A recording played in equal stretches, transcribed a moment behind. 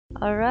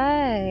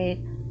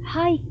Alright.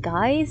 Hi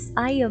guys,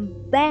 I am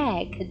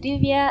back.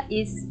 Divya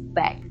is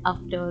back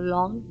after a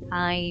long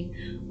time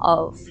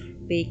of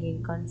being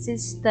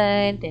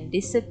inconsistent and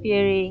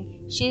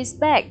disappearing. She's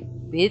back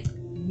with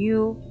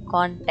new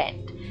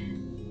content.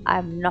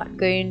 I'm not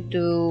going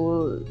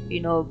to,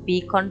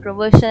 be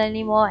controversial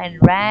anymore and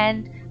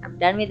rant. I'm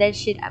done with that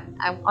shit.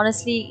 I'm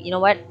honestly, you know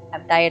what?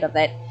 I'm tired of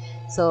that.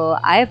 So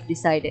I've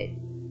decided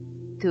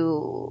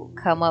to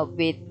come up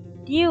with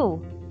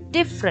new,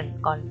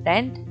 different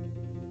content,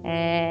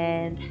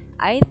 and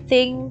I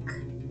think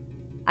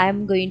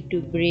I'm going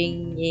to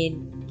bring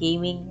in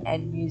gaming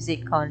and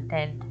music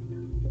content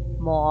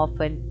more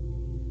often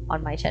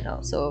on my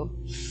channel. So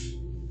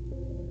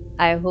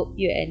I hope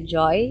you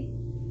enjoy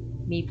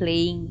me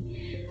playing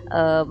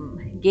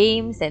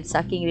games and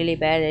sucking really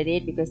bad at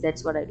it, because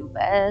that's what I do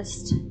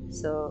best.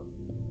 So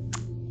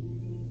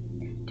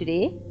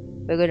today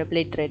we're going to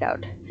play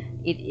DreadOut.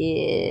 It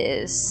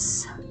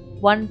is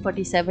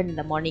 1:47 in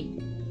the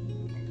morning.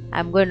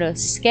 I'm going to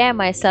scare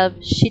myself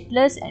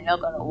shitless and you're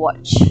going to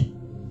watch.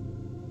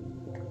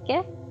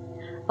 Okay?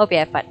 Hope you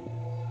have fun.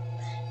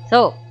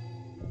 So,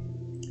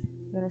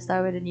 I'm gonna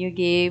start with a new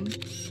game.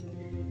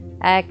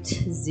 Act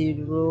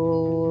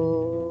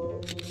 0.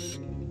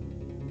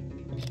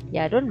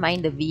 Yeah, I don't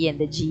mind the V and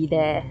the G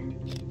there.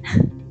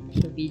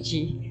 The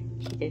VG.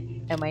 Okay,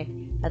 never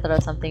mind. I thought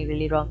of something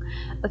really wrong.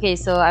 Okay,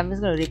 so I'm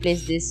just gonna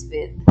replace this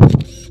with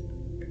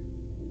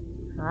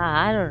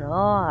I don't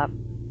know.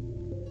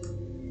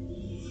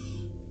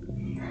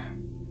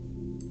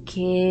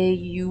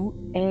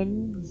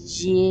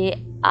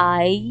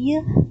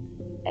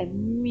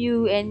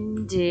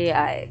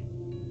 KUNJIMUNJI.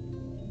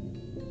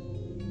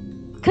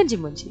 Kanji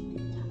Munji.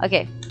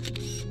 Okay.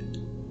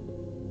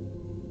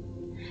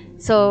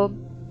 So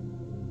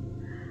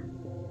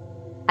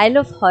I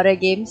love horror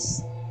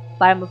games,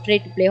 but I'm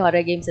afraid to play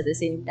horror games at the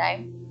same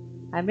time.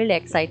 I'm really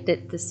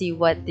excited to see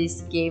what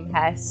this game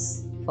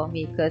has for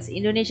me, because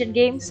Indonesian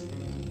games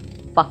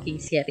fucking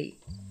scary.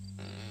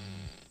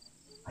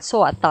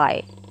 So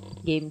atai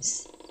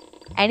games.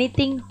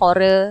 Anything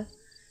horror,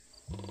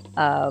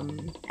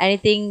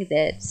 anything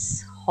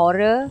that's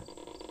horror,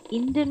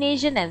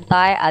 Indonesian and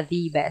Thai are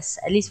the best.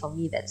 At least for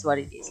me, that's what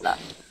it is lah.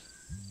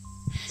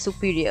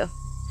 Superior.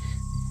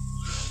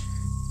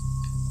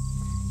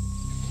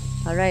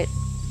 Alright.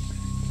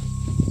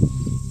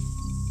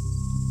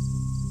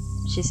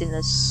 She's in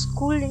a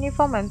school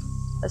uniform, I'm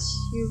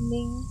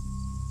assuming.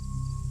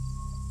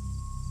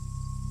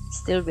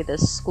 Still with a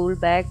school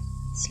bag,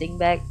 sling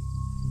bag.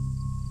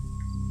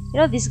 You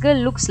know, this girl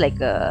looks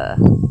like a...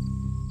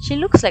 She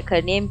looks like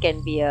her name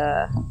can be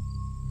a...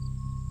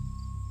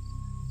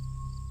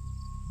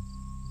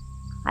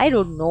 I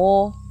don't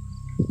know.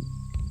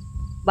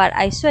 But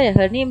I swear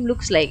her name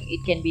looks like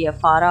it can be a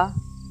Farah.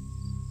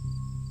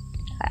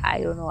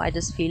 I don't know, I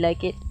just feel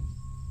like it.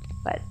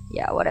 But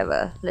yeah,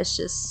 whatever. Let's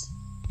just...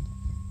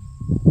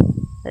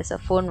 There's a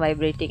phone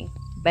vibrating.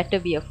 Better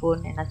be a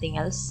phone and nothing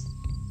else.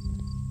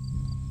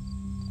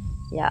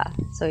 Yeah,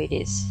 so it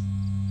is.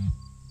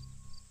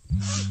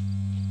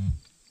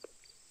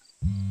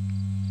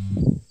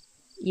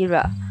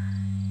 Era.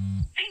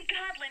 Thank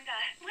God, Linda.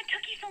 What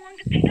took you so long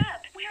to pick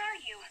up? Where are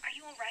you? Are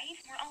you alright?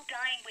 We're all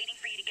dying waiting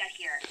for you to get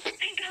here.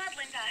 Thank God,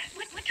 Linda.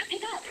 What took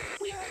you up?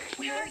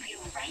 Where are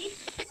you, right?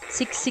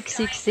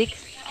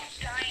 6666. We're all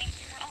dying.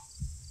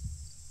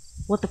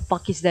 What the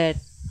fuck is that?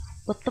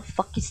 What the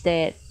fuck is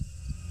that?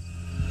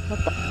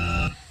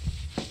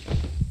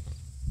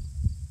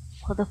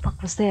 What the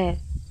fuck was that?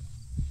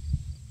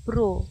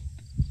 Bro.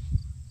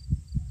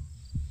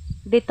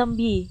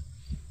 Detambi.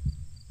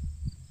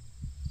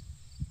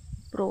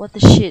 Bro, what the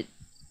shit?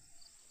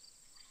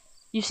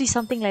 You see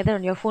something like that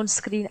on your phone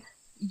screen,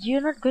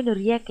 you're not going to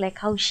react like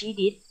how she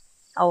did.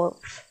 Our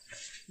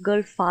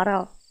girl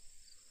Farah.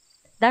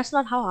 That's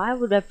not how I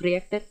would have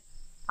reacted.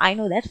 I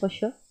know that for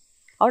sure.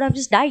 I would have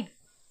just died.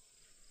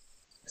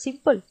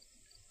 Simple.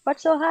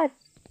 What's so hard?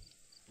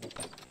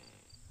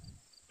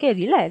 Okay,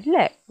 relax.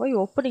 Why are you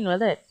opening like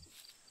that?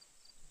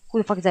 Who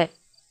the fuck is that?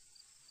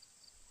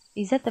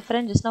 Is that the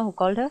friend just now who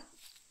called her?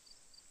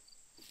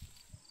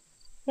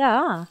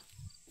 Yeah.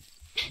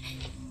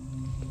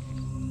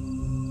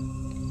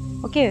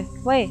 Okay,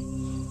 why?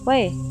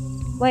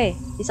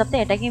 Is something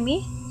attacking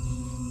me?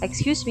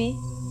 Excuse me?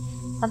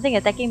 Something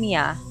attacking me,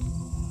 ah?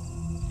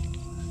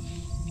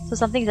 So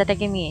something is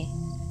attacking me.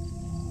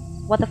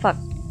 What the fuck?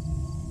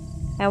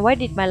 And why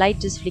did my light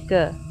just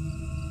flicker?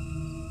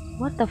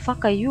 What the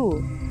fuck are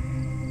you?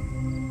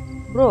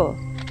 Bro.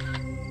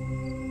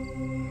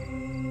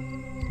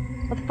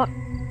 What the fuck?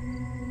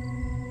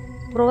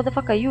 Bro, what the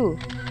fuck are you?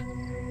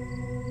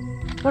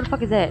 What the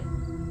fuck is that?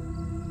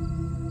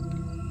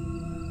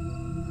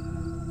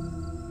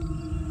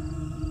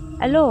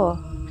 Hello?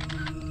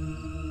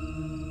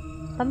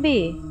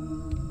 Tambi?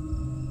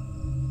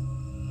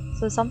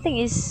 So something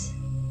is...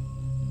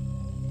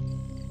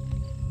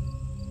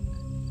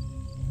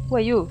 Who are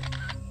you?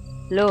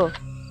 Hello?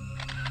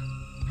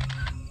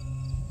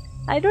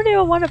 I don't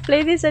even want to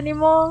play this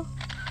anymore.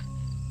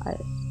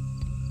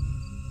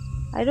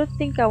 I don't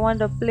think I want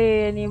to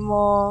play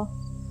anymore.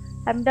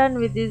 I'm done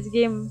with this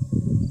game.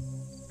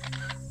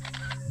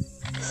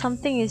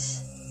 Something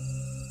is...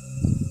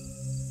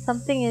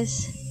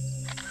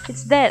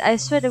 It's that. I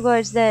swear to God,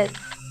 it's that.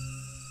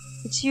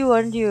 It's you,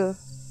 aren't you?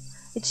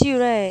 It's you,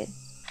 right?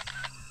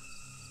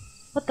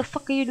 What the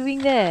fuck are you doing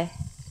there?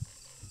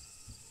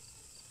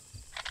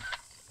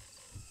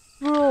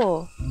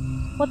 Bro,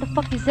 what the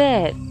fuck is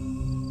that?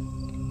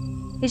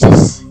 It's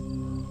just...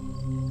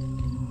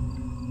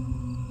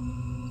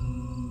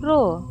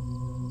 Bro.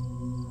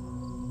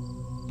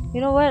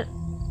 You know what?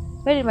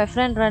 Where did my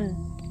friend run?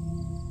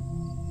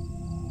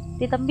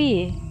 Hey,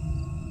 Tambi.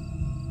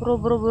 Bro.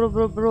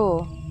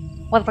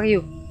 What the fuck are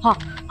you? Huh?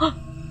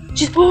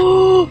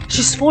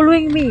 She's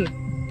following me.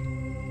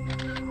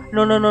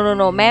 No,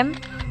 ma'am,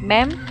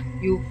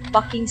 you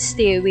fucking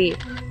stay away.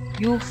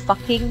 You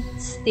fucking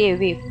stay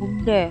away.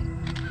 Bunda.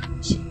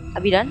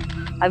 Are we done?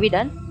 Are we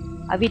done?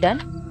 Are we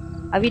done?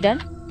 Are we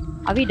done?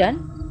 Are we done?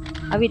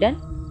 Are we done?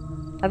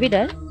 Are we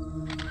done?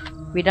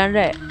 We done,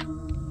 right?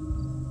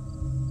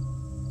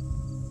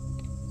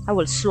 I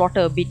will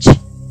slaughter a bitch.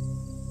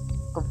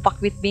 Come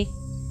fuck with me.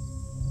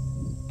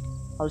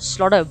 I'll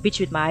slaughter a bitch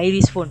with my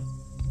iris phone.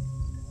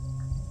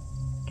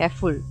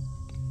 Careful.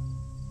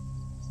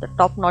 It's the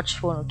top-notch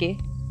phone, okay?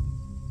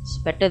 It's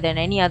better than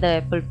any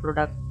other Apple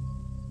product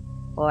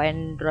or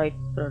Android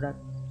product.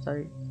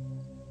 Sorry.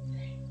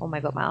 Oh my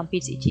god, my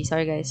armpit's itchy.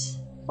 Sorry, guys.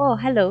 Oh,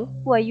 hello.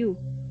 Who are you?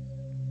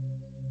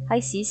 Hi,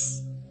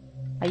 sis.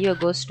 Are you a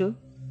ghost too?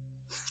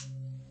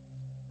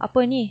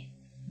 Apa ni?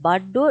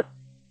 Badut.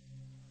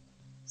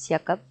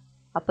 Siakap.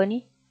 Apa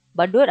ni?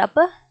 Badut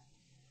apa?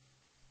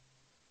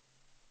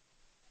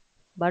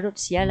 Badut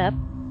sialap.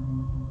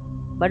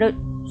 Badut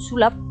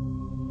sulap.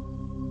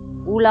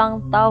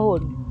 Ulang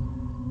tahun.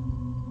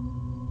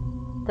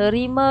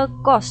 Terima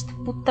kos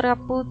putra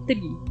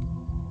putri.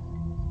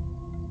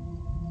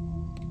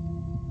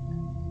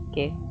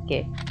 Okay.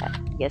 I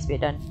guess we're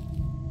done.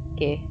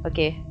 Okay.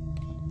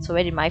 So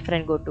where did my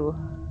friend go to?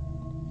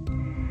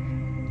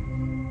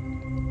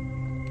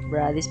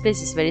 Bruh, this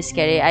place is very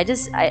scary.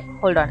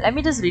 Hold on. Let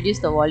me just reduce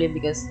the volume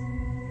because...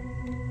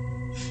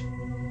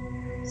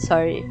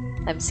 Sorry,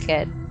 I'm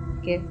scared.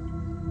 Okay.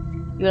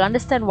 You'll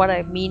understand what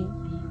I mean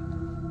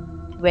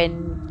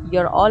when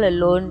you're all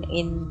alone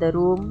in the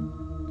room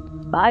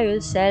by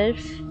yourself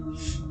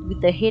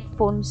with the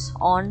headphones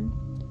on.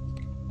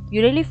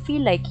 You really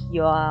feel like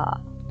you're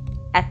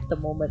at the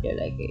moment.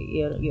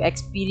 You're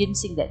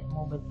experiencing that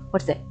moment.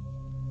 What's that?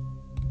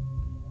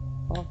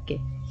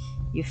 Okay.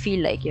 You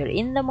feel like you're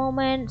in the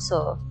moment,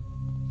 so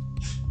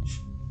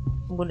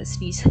I'm gonna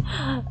sneeze.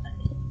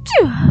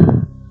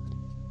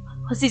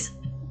 What's this?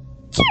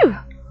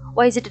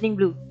 Why is it turning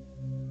blue?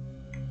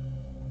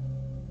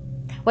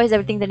 Why is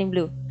everything turning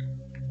blue?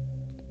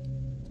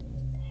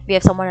 We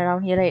have someone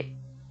around here, right?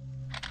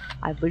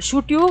 I will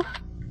shoot you.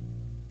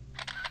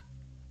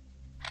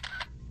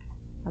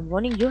 I'm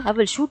warning you. I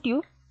will shoot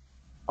you.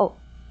 Oh,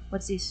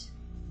 what's this?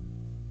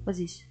 What's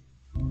this?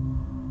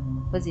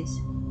 What's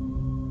this?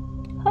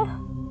 Huh?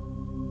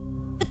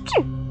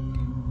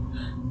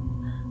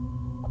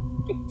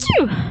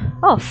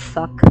 Oh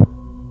fuck.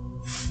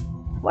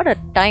 What a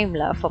time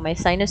lah for my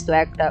sinus to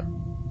act up.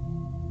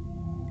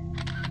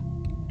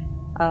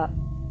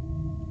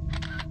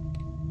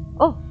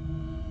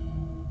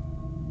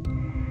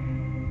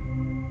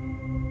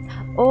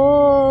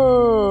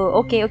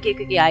 Oh, okay.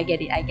 I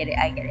get it.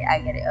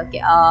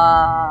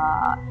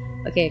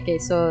 Okay.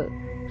 So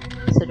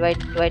do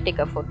I take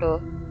a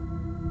photo?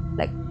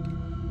 Like,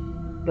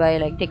 do I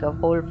like take a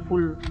whole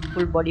full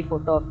body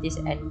photo of this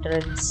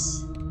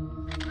entrance?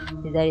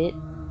 Is that it?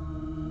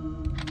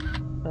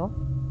 No?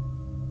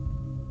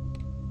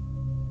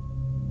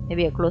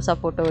 Maybe a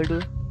close-up photo will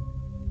do.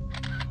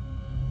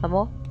 Some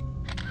more?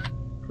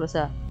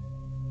 Closer.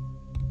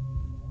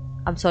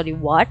 I'm sorry,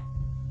 what?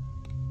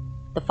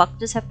 The fuck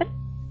just happened?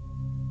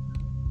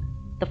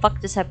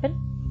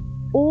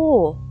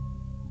 Oh!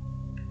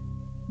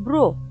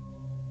 Bro!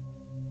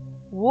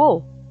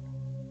 Whoa!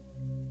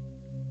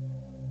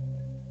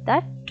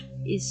 That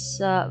is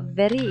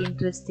very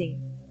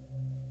interesting.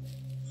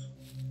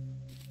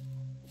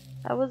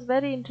 That was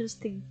very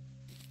interesting.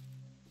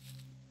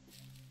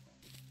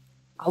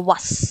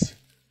 Awas!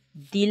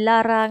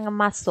 Dilarang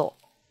masuk.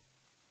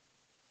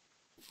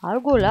 I'll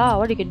go lah,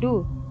 what you can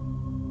do?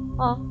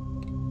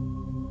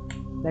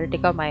 Better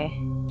take out my...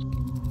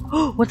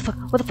 What the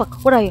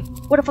fuck? What are you?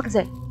 What the fuck is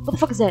that? What the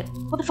fuck is that?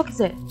 What's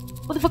that?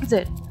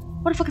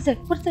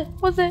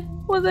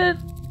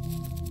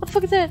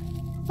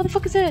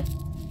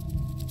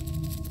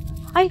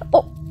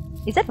 Oh!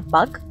 Is that a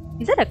bug?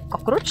 Is that a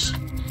cockroach?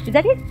 Is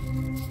that it?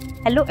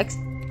 Hello,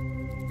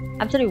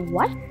 I'm sorry,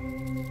 what?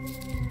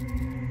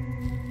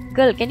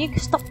 Girl, can you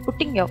stop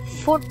putting your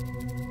phone...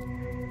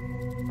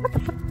 What the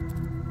fuck?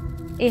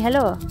 Hey,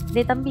 hello.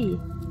 Hey, Tambi.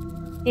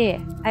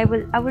 Hey, I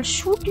will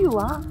shoot you,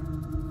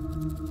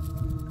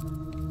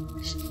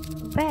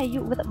 Where are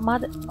you with the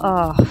mother?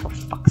 Oh, for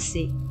fuck's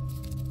sake.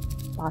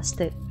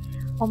 Bastard.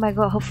 Oh my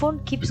god, her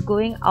phone keeps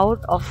going out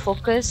of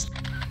focus.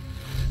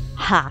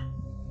 Ha!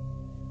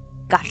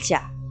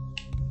 Gotcha.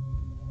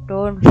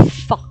 Don't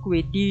fuck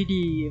with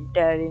Didi, I'm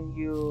telling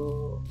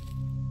you.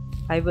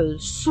 I will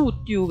shoot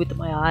you with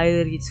my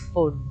iris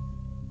phone.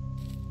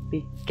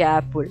 Be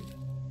careful.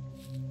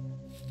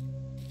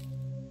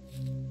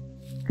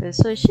 Okay,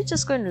 so is she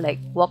just going to like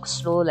walk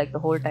slow like the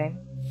whole time?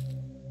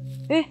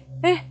 Eh,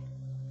 eh.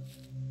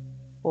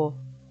 Oh,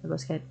 I got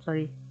scared.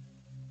 Sorry.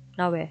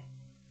 Now where?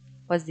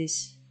 What's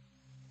this?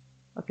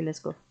 Okay, let's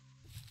go.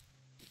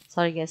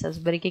 Sorry guys, I was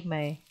breaking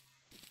my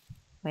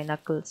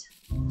knuckles.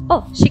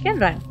 Oh, she can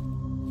run.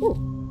 Oh,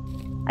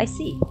 I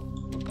see.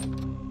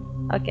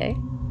 Okay.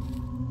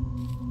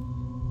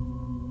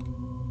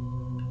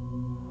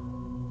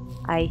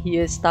 I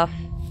hear stuff.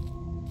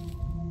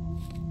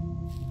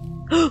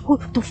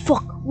 What the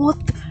fuck? What?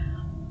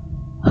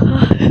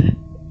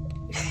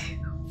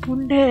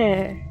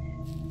 Punde.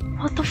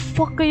 What the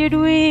fuck are you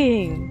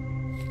doing?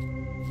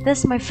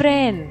 That's my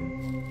friend.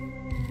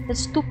 That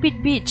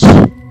stupid bitch.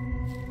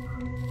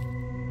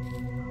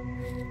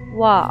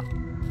 Wah.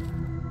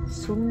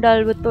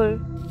 Sundal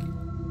betul.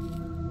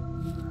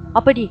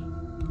 Apa di?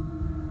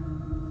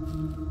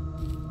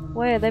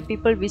 Why are there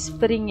people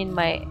whispering in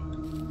my...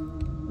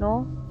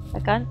 No, I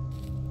can't.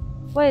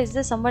 Why is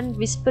there someone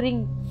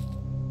whispering?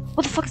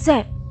 What the fuck is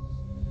that?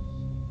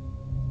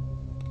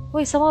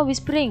 Why is someone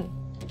whispering?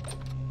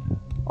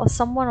 Or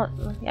someone...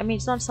 I mean,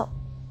 it's not some...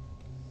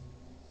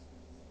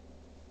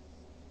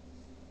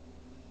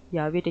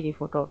 Yeah, we're taking a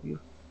photo of you.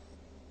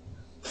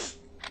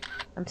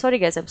 I'm sorry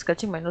guys, I'm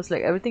scratching my nose.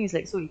 Like, everything is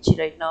like so itchy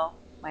right now.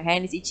 My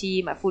hand is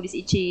itchy, my foot is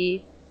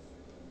itchy.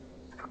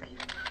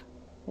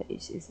 Okay.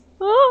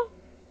 Oh!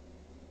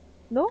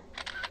 No?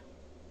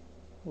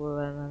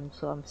 Well,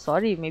 I'm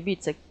sorry. Maybe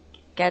it's a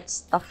cat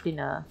stuffed in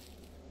a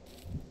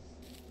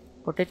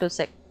potato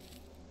sack.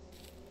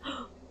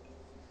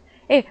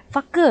 Hey,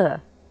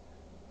 fucker!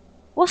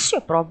 What's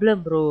your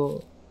problem,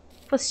 bro?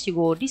 First you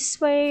go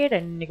this way,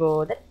 then you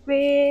go that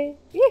way.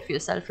 Behave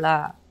yourself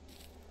lah.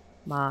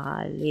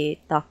 Male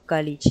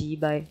takali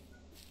cibai.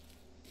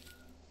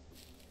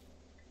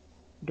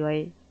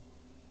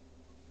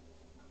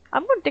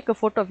 I'm gonna take a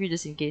photo of you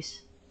just in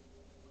case.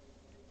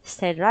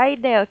 Stand right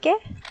there, okay?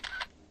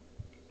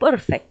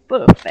 Perfect,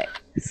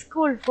 perfect.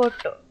 School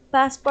photo,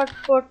 passport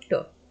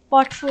photo,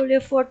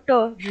 portfolio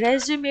photo,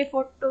 resume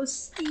photo,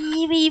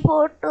 CV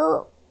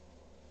photo.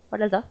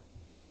 What else?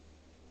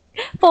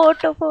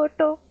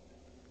 Photo.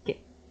 Okay.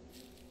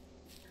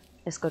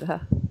 Let's go to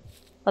her.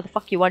 What the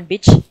fuck you want,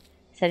 bitch?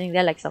 Standing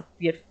there like some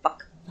weird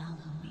fuck.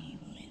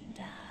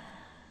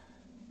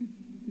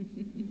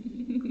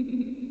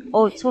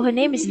 Oh, so her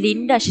name is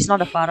Linda. She's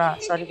not a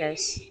Farah. Sorry,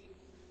 guys.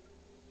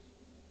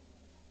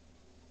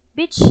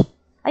 Bitch,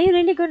 are you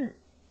really good?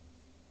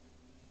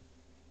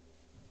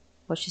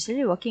 Oh, she's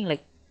really walking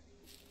like...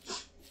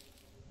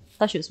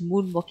 thought she was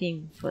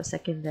moonwalking for a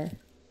second there.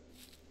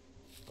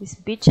 This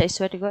bitch, I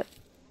swear to God.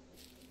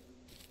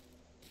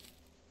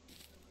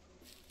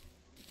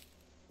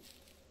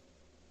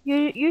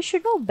 You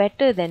should know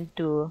better than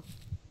to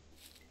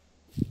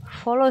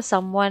follow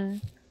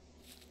someone,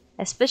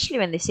 especially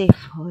when they say,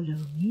 "Follow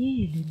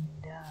me,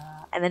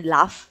 Linda," and then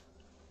laugh.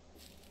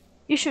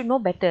 You should know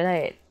better,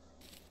 right?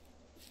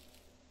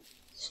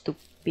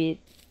 Stupid.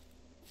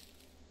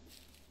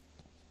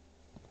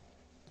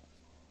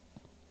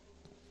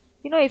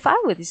 You know, if I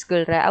were this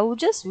girl, right, I would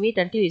just wait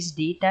until it's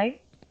daytime.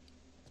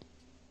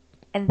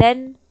 And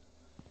then...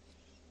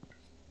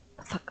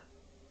 fuck.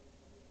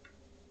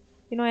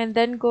 You know, and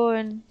then go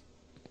and...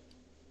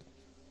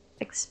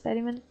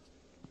 experiment.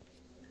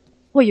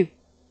 Who are you?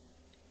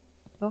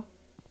 Oh?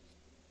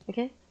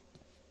 Okay.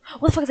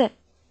 What the fuck is that?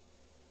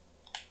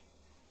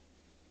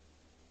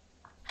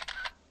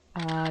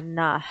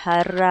 Anak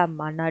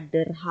haram, anak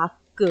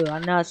derhaka,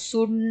 anak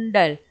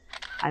sundal.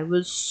 I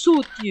will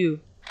shoot you.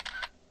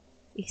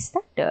 Is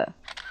that a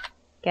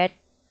cat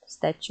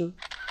statue?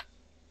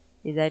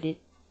 Is that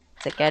it?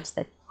 It's a cat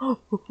statue.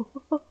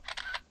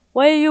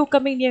 Why are you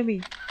coming near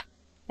me?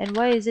 And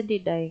why isn't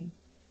it dying?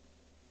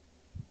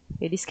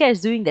 Okay, this cat is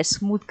doing that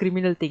smooth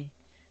criminal thing.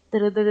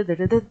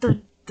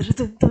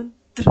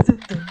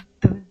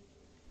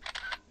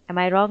 Am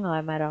I wrong or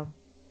am I wrong?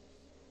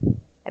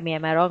 I mean,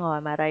 am I wrong or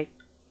am I right?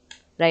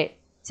 Right.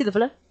 See the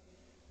fella?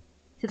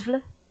 See the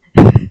fella?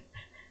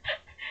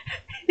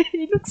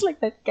 He looks like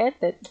that cat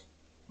that...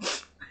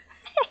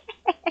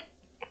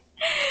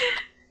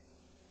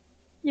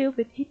 You've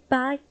been hit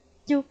by,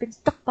 you've been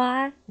stuck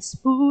by a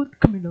smooth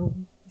criminal.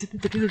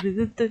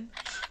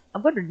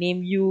 I'm going to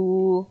name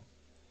you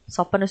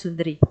Sopana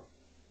Sundari.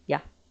 Yeah.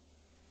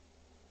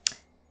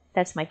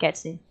 That's my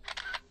cat's name.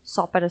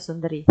 Sopana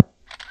Sundari.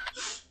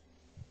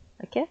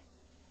 Okay?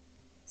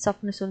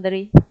 Sopana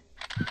Sundari.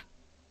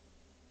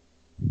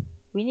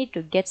 We need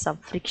to get some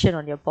friction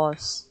on your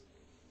paws.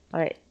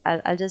 Alright,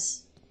 I'll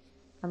just...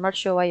 I'm not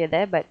sure why you're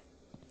there, but...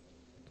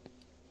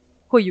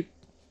 Who are you?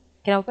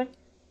 Can I open?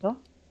 No?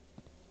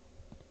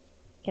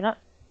 Cannot?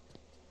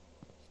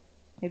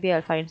 Maybe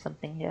I'll find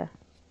something here.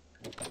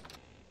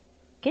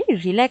 Can you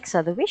relax?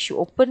 The way she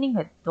opening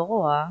her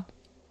door.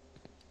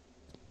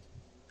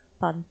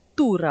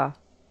 Pantura.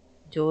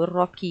 Joe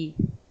Rocky.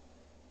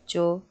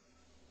 Joe,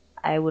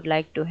 I would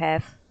like to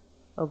have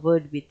a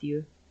word with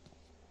you.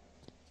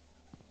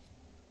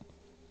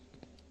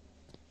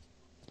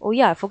 Oh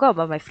yeah, I forgot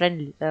about my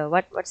friend.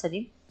 What's her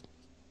name?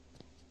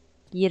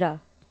 Ira.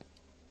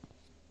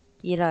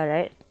 Ira,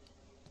 right?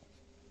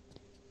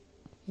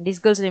 This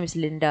girl's name is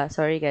Linda.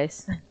 Sorry,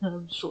 guys.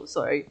 I'm so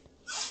sorry.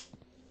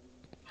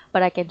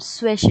 But I can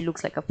swear she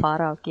looks like a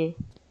Farah, okay?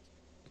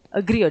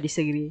 Agree or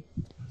disagree?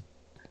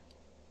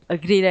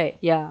 Agree, right?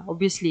 Yeah,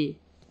 obviously.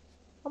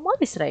 My mom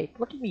is right.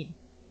 What do you mean?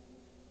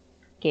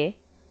 Okay.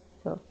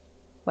 So,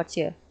 what's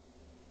here?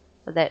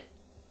 So that.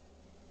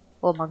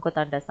 Oh, mangkuk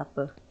tanda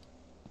apa?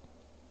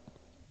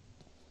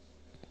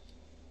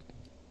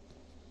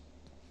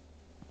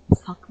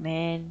 Fuck,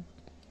 man.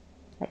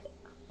 I,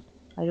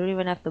 I don't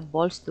even have the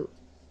balls to.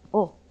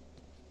 Oh.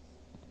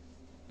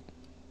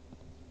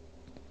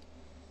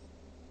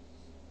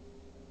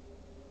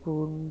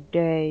 Don't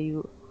dare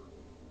you.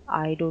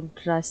 I don't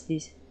trust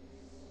this.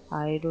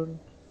 I don't.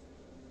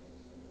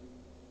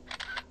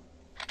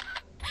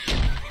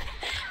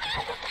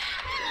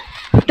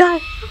 Die!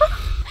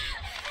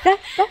 Die!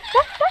 Die!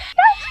 Die!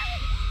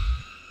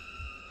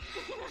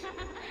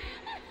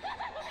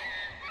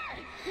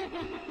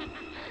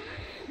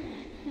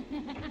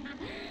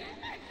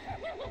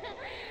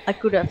 I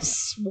could have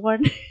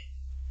sworn.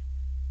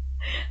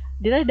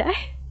 Did I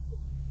die?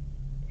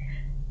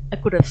 I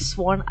could have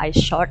sworn I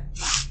shot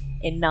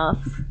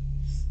enough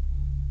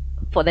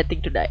for that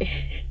thing to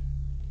die.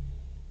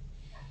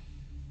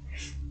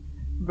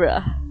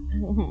 Bruh.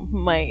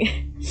 My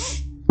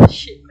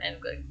shit, man,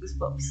 I've got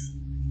goosebumps.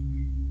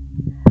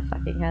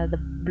 Fucking hell, the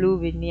blue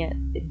vignette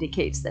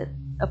indicates that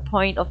a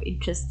point of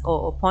interest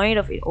or a point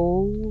of it.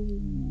 Oh,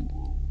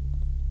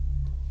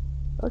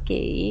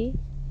 okay.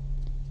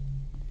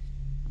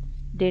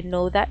 Didn't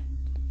know that,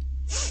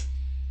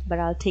 but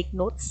I'll take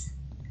notes.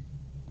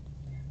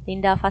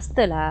 Linda,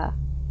 faster lah.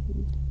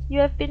 You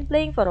have been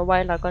playing for a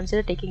while now.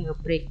 Consider taking a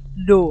break.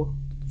 No,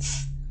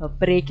 a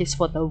break is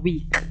for the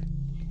weak,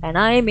 and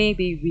I may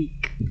be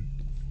weak,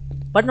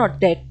 but not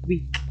that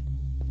weak.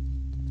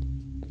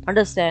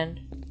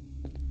 Understand?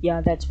 Yeah,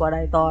 that's what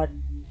I thought.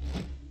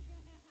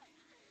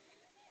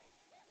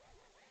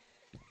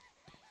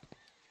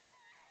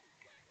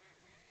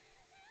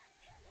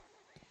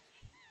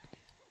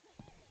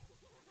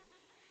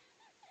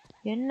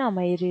 என்ன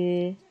மயிறு?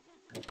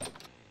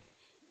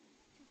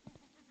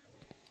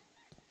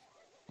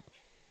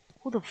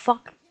 Who the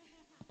fuck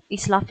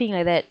is laughing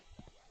like that?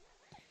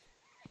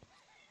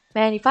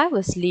 Man, if I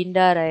was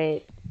Linda,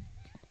 right?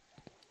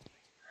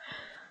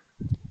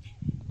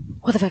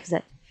 What the fuck is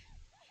that?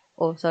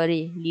 Oh,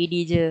 sorry,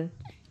 Lady je.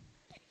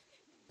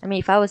 I mean,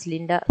 if I was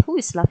Linda, who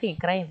is laughing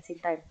and crying at the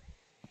same time?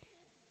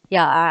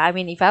 Yeah, I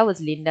mean, if I was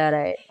Linda,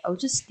 right, I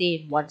would just stay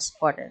in one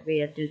spot and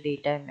wait until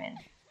daytime, man.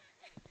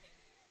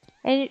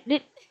 And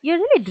you're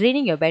really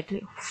draining your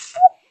battery.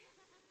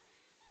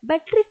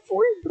 Battery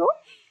full, bro.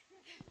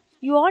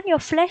 You on your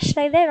flash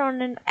like that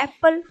on an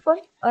Apple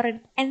phone or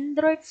an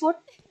Android phone?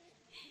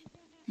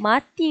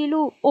 Mati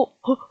lu. Oh,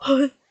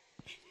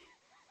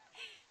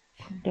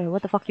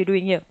 what the fuck you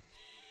doing here?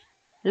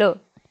 Hello.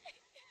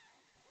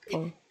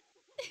 Oh.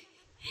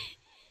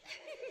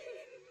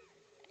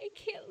 I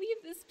can't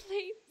leave this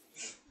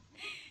place.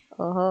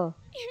 Oh.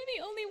 You're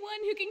the only one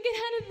who can get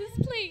out of this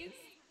place.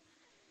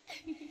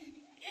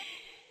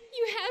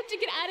 You have to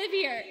get out of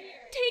here.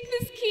 Take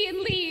this key and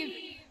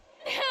leave.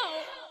 Now.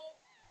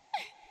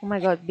 Oh my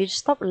god, bitch,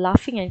 stop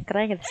laughing and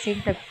crying at the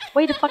same time.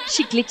 Why the fuck is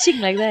she glitching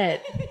like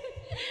that?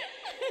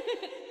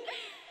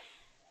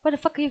 Why the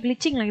fuck are you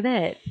glitching like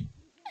that?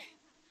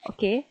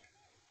 Okay.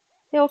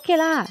 Yeah, okay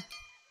lah.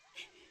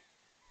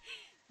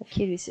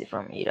 Okay, receipt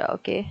from Ira,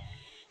 okay.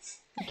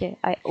 Okay,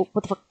 oh,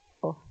 what the fuck?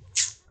 Oh,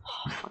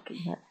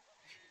 fucking hell.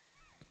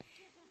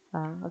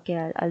 Okay,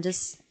 I'll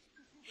just,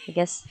 I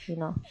guess,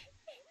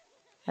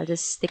 I'll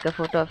just take a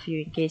photo of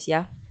you in case,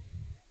 yeah?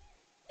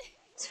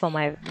 It's for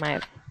my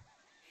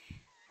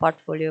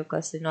portfolio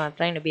because, I'm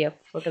trying to be a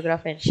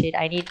photographer and shit.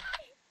 I need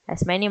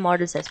as many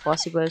models as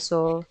possible,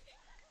 so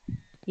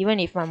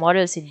even if my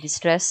model is in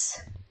distress,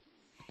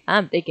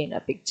 I'm taking a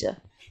picture.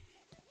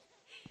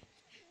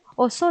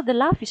 Oh, so the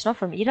laugh is not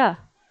from Ira.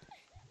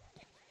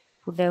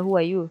 Who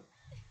are you?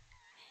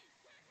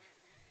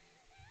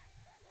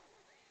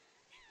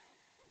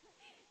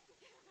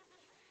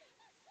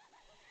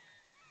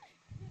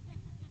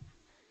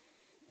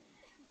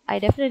 I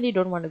definitely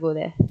don't want to go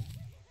there.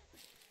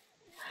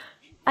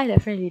 I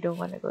definitely don't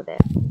want to go there.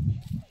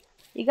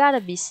 You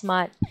gotta be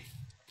smart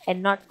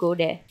and not go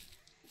there.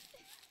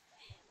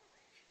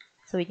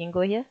 So we can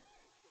go here?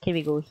 Can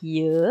we go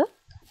here?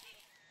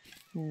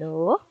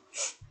 No.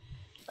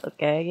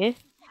 Okay.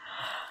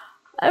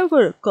 I'm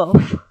gonna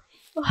cough.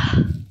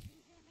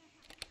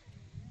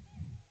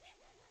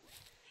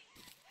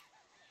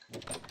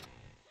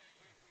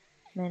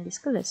 Man, this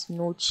girl has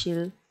no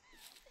chill.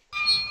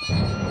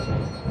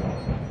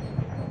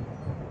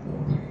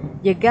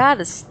 You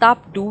gotta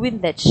stop doing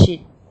that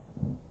shit.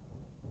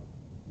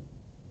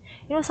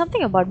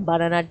 Something about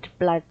banana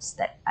plants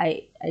that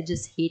I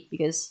just hate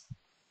because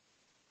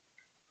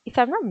if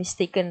I'm not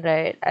mistaken,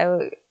 right,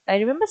 I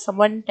remember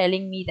someone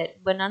telling me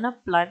that banana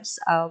plants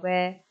are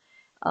where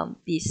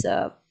these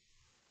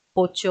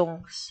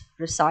pochongs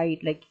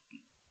reside. Like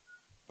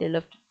they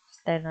love to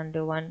stand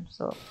under one.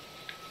 So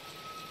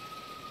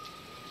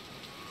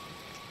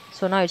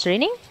now it's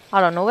raining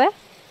out of nowhere.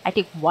 I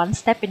take one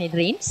step and it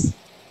rains.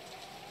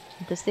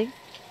 Interesting.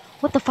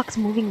 What the fuck's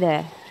moving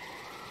there?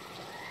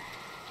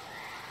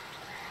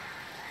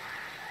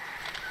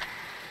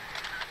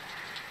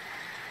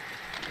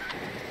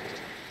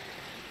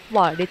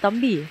 Wow, they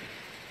tambi.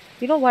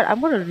 You know what? I'm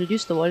gonna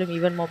reduce the volume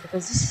even more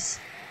because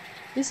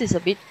this is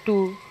a bit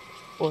too.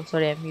 Oh,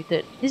 sorry, I'm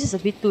muted. This is a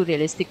bit too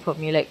realistic for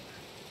me. Like,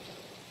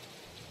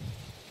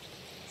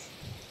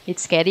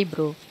 it's scary,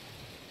 bro.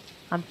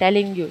 I'm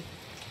telling you.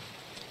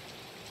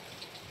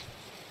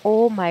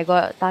 Oh my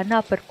god, tanah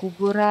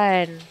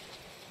perkuburan.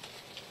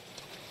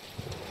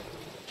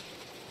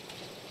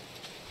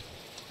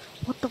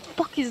 What the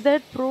fuck is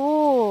that,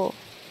 bro?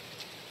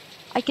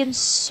 I can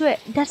swear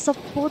that's a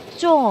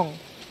pocong.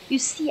 You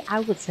see, I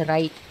was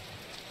right.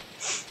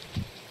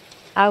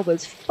 I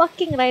was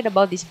fucking right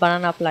about these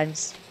banana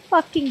plants.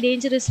 Fucking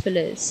dangerous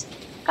fellas.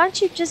 Can't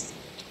you just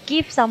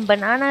give some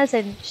bananas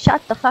and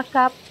shut the fuck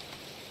up?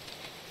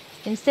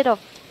 Instead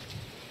of,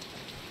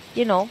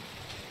 you know,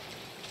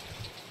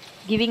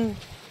 giving,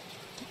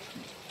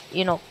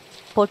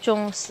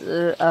 pocong's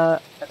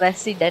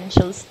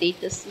residential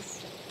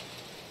statuses.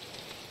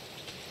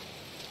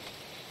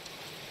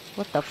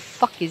 What the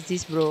fuck is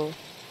this, bro?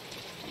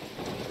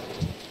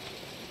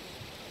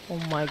 Oh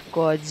my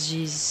god,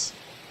 jeez.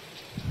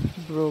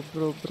 Bro,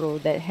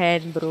 that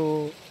hand,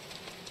 bro.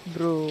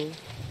 Bro,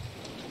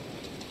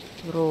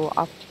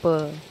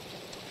 apa?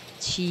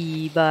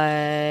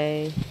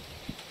 Cibai.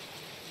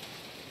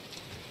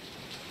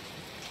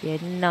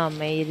 என்ன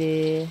மயிறு?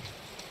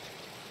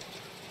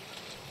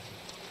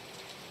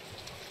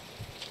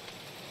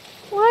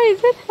 Why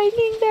is it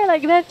hanging there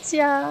like that,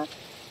 yeah?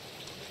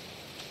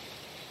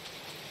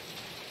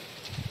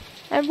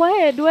 And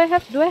why do I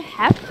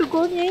have to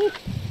go near it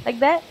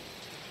like that?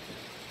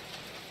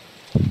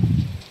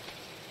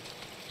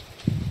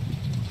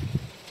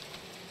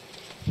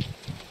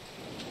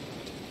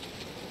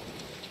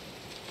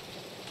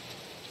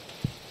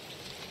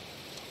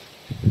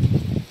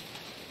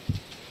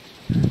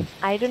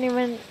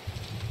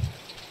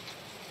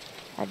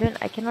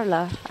 I cannot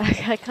laugh.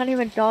 I can't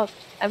even talk.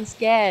 I'm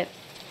scared.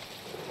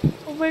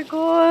 Oh my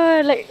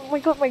god, like, oh my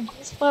god, my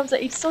goosebumps,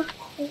 like, it's so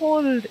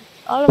cold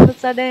all of a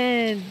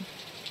sudden.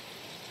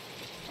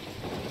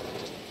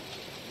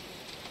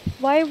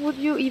 Why would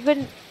you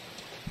even...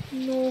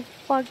 No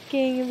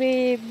fucking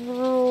way,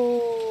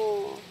 bro.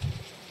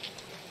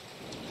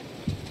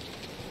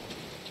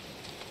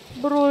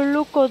 Bro,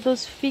 look at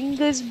those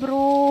fingers,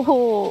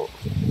 bro.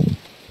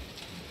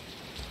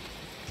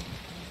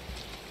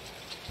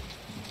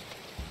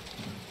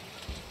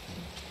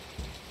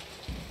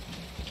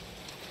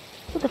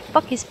 Who the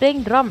fuck is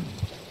playing drum?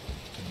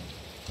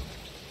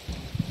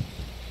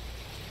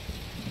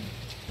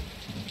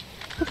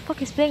 Who the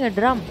fuck is playing a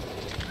drum?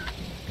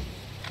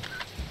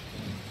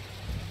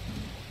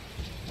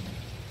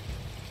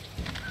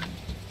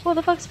 Who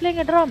the fuck is playing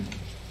a drum?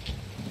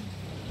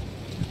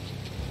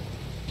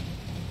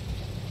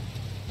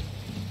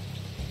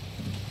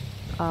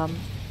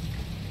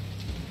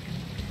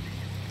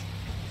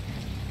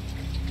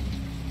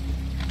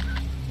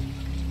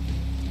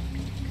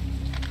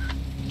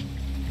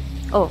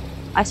 Oh,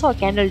 I saw a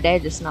candle there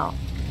just now.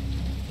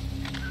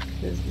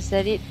 Is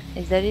that it?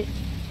 Is that it?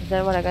 Is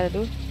that what I gotta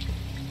do?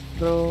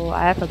 Bro,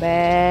 I have a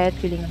bad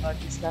feeling about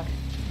this stuff.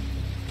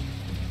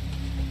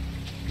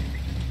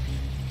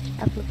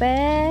 I have a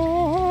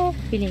bad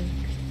feeling.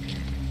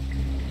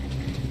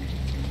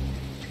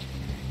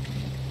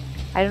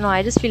 I don't know,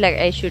 I just feel like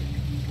I should.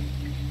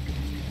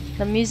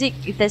 The music,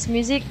 if there's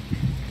music,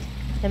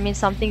 that means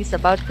something is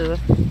about to.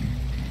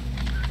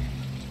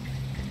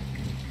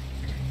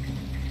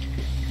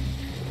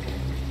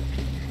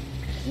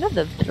 You know,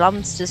 the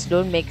drums just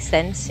don't make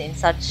sense in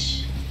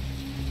such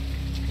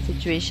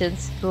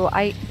situations, bro.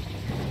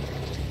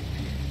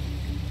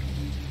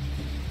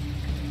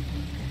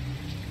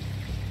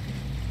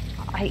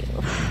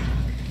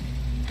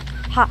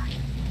 Ha!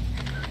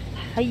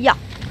 Hiya!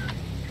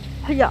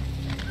 Hiya!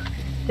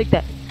 Take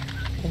that.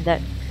 And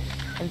that.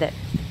 And that.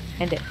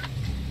 And that.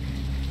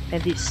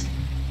 And this.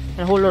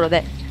 And a whole lot of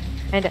that.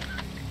 And that.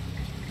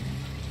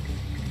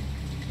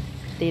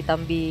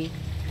 Tambi.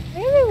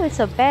 Maybe it was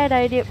a bad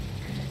idea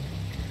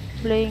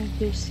playing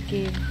this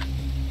game.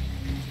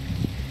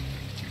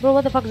 Bro,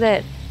 what the fuck is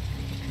that?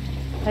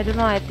 I don't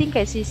know, I think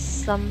I see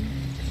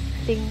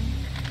something.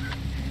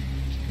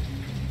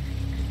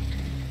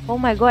 Oh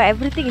my god,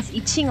 everything is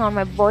itching on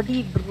my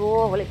body,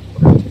 bro. Like,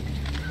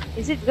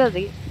 is it because of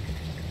the game?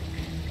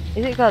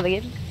 Is it because of the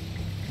game?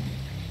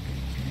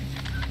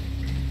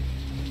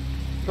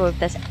 Bro, if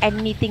there's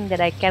anything that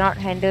I cannot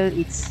handle,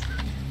 it's...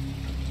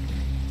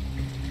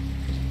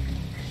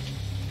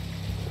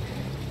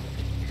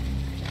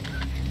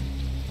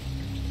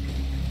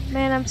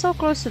 Man, I'm so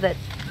close to that.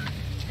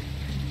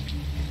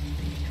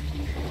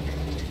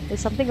 Is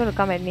something going to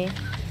come at me?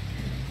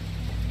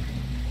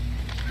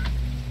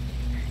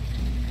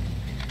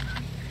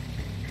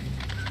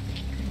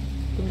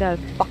 I'll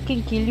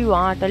fucking kill you,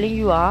 telling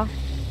you,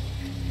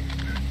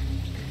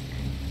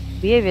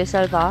 behave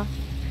yourself,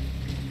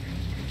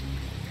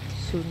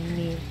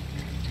 Sunni.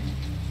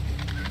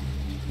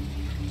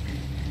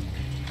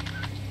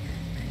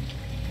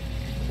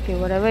 Okay,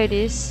 whatever it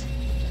is.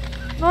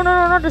 No, no,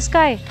 no, not the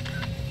sky.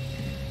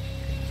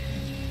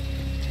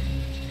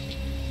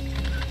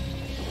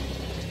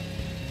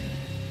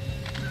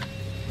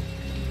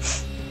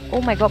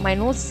 Oh my god, my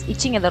nose is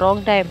itching at the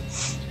wrong time.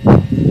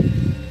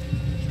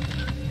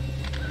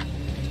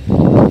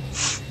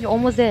 You're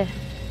almost there.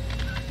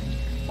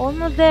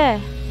 Almost there.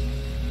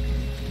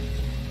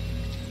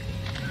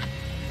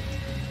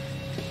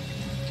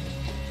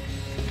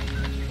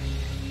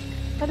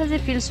 Why does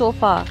it feel so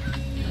far?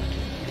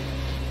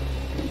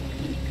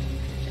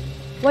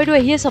 Why do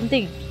I hear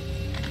something?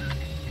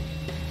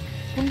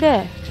 In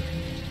there.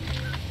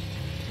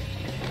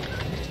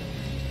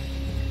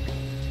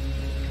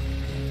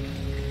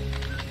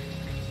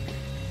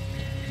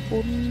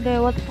 In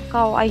there, what the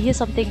fuck? I hear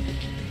something.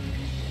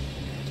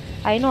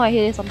 I know I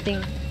hear something.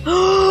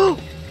 Oh,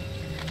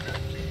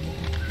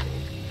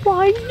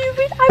 I knew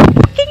it! I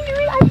fucking knew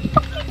it! I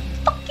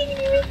fucking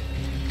knew it!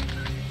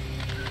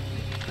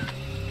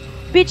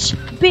 Bitch!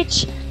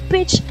 Bitch!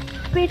 Bitch!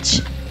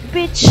 Bitch!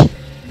 Bitch!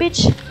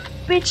 Bitch!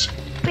 Bitch!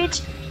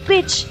 Bitch!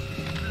 Bitch!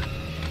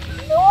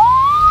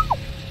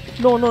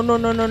 No! No! No!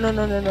 No! No! No!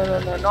 No! No! No! No!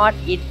 No! Not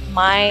in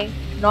my.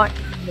 Not.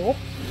 Nope.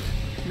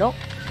 Nope.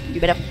 You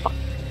better fuck.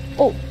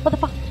 Oh! What the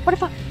fuck? What the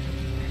fuck?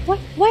 What?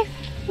 Why?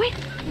 Wait!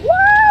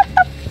 What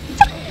the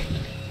fuck?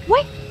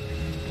 Why?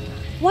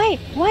 Why?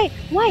 Why?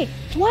 Why?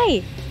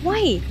 Why?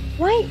 Why?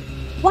 Why?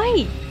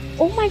 Why?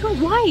 Oh my god!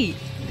 Why?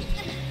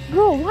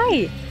 Bro,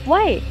 why?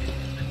 Why?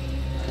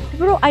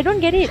 Bro, I don't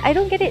get it. I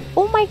don't get it.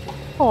 Oh my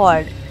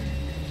god.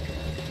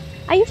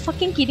 Are you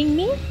fucking kidding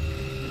me?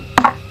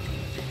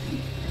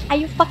 Are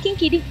you fucking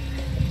kidding?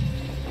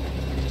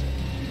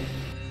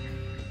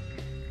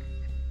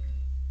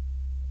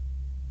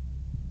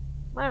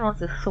 My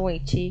nose is so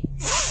itchy.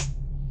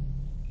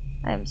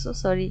 I am so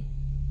sorry.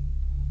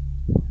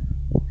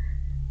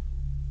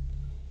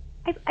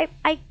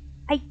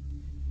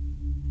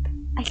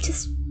 I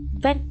just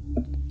went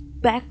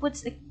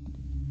backwards.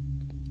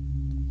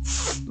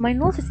 My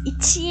nose is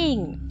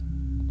itching.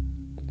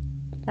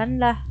 Done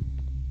lah.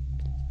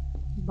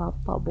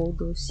 Bapak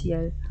bodoh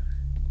sial.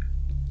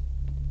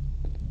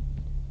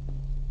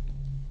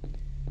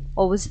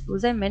 Or was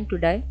I meant to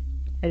die?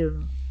 I don't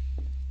know.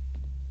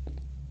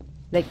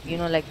 Like, you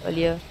know, like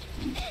earlier.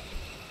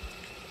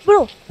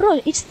 Bro,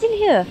 it's still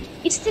here.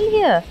 It's still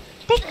here.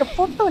 Take a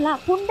photo lah,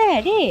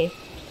 punda de.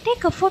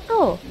 Take a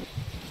photo.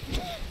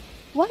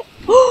 What?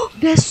 Oh,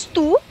 there's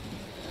two?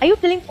 Are you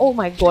telling? Oh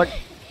my god.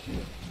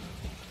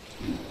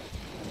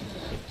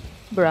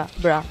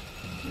 Bruh.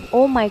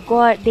 Oh my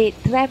god, they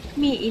trapped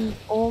me in.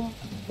 Oh,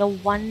 no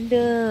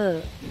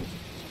wonder.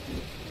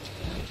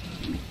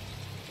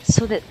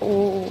 So that,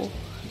 oh,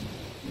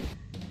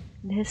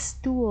 there's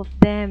two of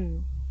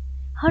them.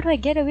 How do I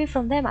get away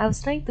from them? I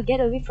was trying to get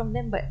away from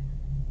them, but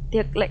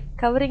they're like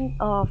covering.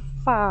 Oh,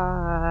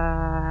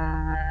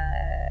 fuck.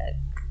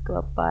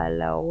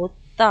 Kepala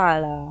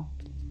otak lah.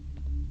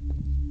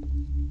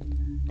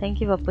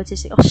 Thank you for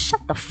purchasing. Oh,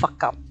 shut the fuck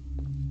up.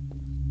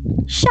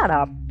 Shut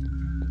up.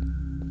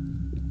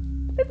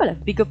 People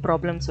have bigger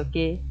problems,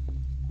 okay?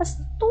 There's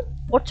two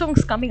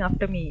pochongs coming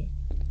after me.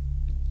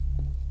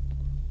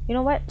 You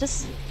know what?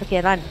 Just, okay,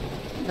 run.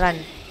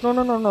 No,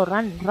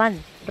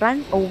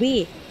 run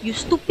away. You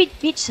stupid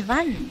bitch,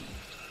 run.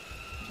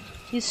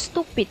 You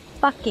stupid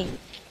fucking.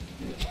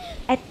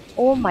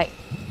 Oh my.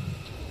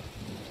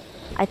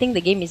 I think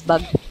the game is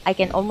bugged. I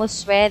can almost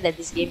swear that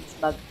this game is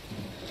bugged.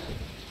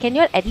 Can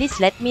you at least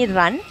let me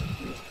run?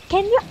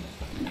 Can you?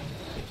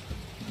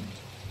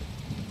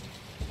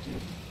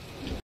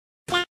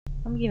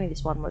 I'm giving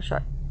this one more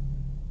shot.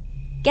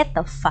 Get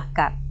the fuck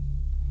up.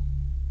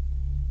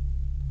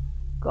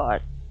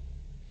 God.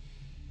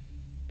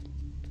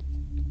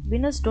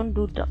 Winners don't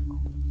do drugs.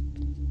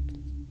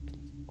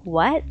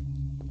 What?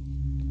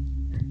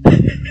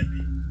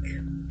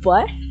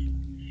 What?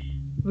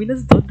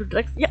 Winners don't do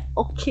drugs? Yeah,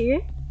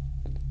 okay.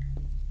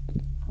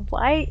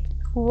 Why?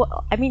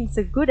 I mean, it's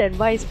a good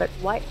advice, but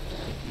why?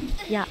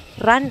 Yeah,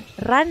 run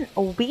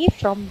away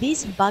from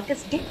these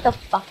buggers. Get the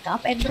fuck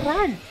up and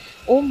run.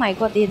 Oh my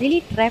god, they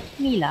really trapped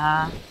me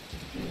lah.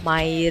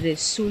 My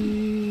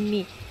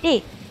Sunni.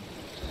 Hey,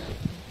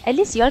 at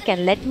least y'all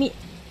can let me.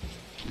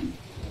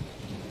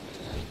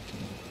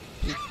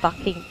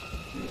 Fucking.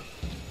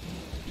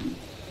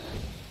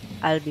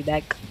 I'll be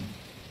back.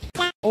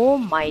 Oh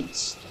my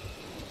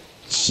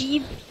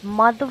cheap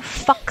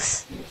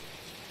motherfucks.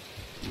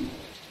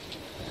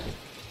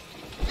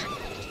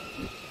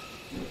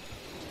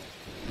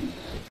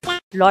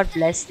 Lord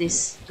bless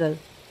this girl.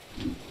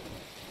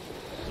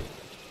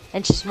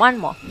 And she's one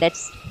more.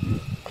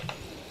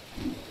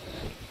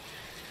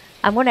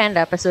 I'm going to end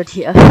the episode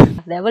here.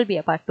 There will be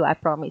a part 2, I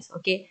promise.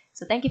 Okay.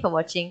 So thank you for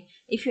watching.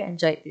 If you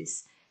enjoyed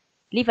this,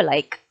 leave a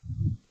like.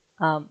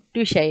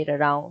 Do share it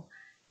around.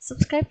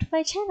 Subscribe to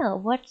my channel.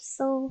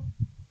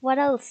 What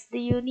else do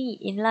you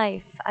need in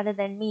life other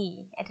than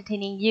me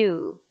entertaining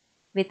you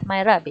with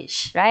my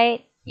rubbish,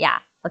 right? Yeah.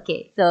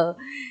 Okay. So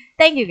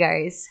thank you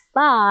guys.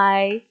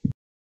 Bye.